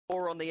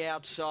4 on the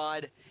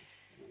outside.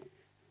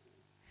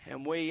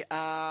 And we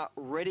are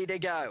ready to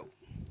go.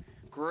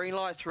 Green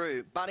light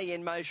through. Bunny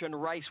in motion.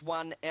 Race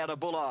 1 out of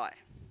Bulli.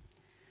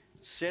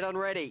 Set and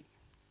ready.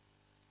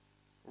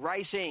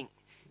 Racing.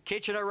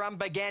 Kitchener Run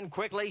began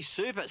quickly.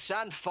 Super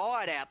Sun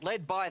fired out,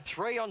 led by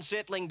 3 on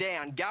settling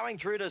down. Going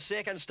through to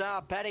second,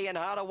 Star Paddy and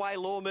Hardaway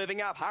Law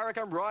moving up.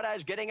 Hurricane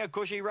Rido's getting a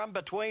cushy run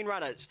between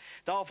runners.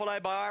 They'll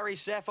followed by Irish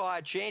Sapphire.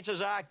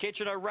 Chances are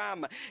Kitchener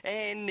Rum.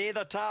 And near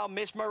the tail,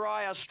 Miss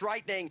Mariah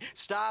straightening.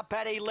 Star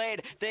Paddy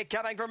led. They're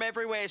coming from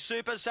everywhere.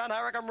 Super Sun,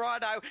 Hurricane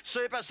Rido.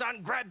 Super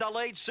Sun grabbed the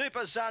lead.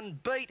 Super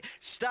Sun beat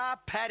Star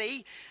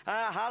Paddy,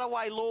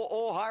 Hardaway Law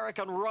or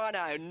Hurricane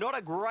Rhino. Not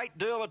a great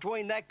deal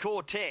between that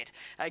quartet.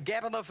 A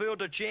gap in the field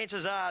to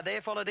Chances Are.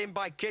 They're followed in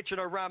by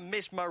Kitchener Rum,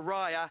 Miss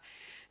Mariah,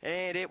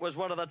 and it was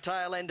one of the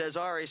tail enders,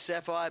 Irish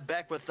Sapphire,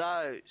 back with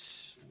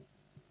those.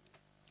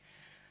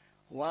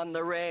 Won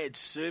the red.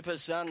 Super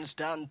Sun's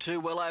done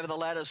too well over the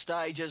latter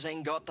stages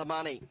and got the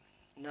money.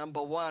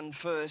 Number 1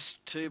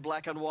 first, 2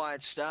 black and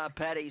white. Star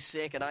Paddy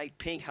second, 8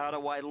 pink.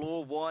 Hardaway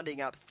Law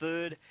winding up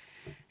third,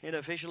 and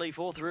officially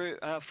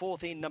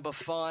fourth in number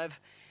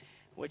 5,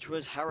 which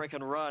was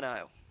Hurricane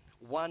Rhino.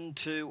 1,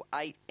 2,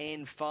 8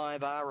 and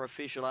 5 are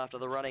official after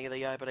the running of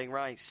the opening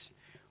race.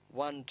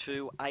 1,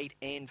 2, 8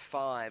 and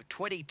 5.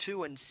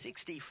 22 and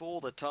 64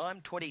 the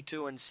time.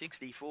 22 and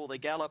 64 the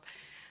gallop.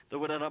 The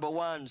winner number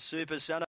 1, Super Sun.